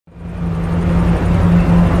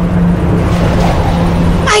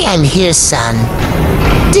am here, son.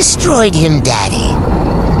 Destroyed him, Daddy.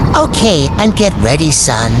 Okay, and get ready,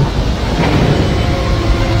 son.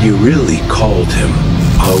 You really called him.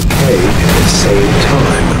 Okay, at the same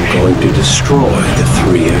time, I'm going to destroy the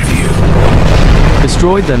three of you.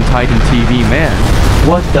 Destroyed them, Titan TV man.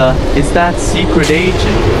 What the? Is that secret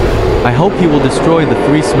agent? I hope he will destroy the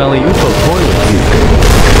 3 smelly UFO toilets.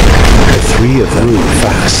 The 3 of them are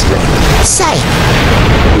fast. Sight.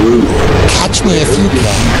 Rue. Catch me if you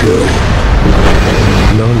can. Go.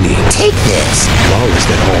 No need. Take this. Wow, is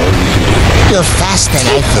that all you can do? You're faster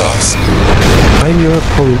than I thought. I'm your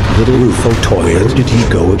opponent, little UFO toy. Where did he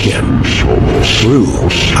go again? Rue,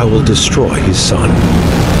 I will destroy his son.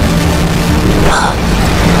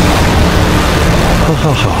 Ha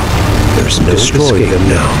ha ha. There's no escape them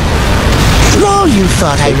now. Bro, you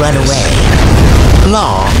thought I'd run away.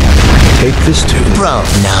 Law. Take this too. Bro,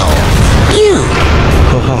 no. You.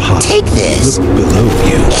 Ha ha ha. Take this. Look below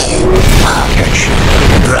you. Catch you.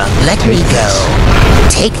 Bro, let me go.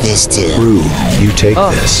 Take this too. Rue, you take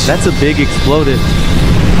this. That's a big exploded.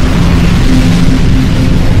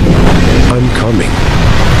 I'm coming.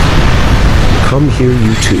 Come here,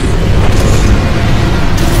 you two.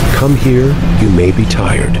 Come here, you may be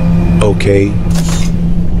tired. Okay?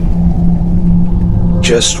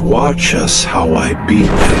 Just watch us how I beat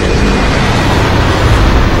them.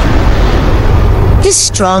 This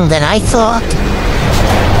strong than I thought?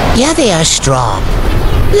 Yeah, they are strong.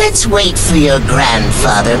 Let's wait for your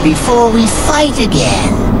grandfather before we fight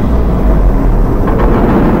again.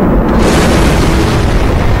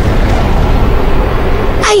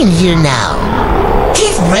 I am here now.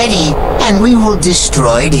 Get ready, and we will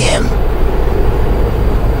destroy him.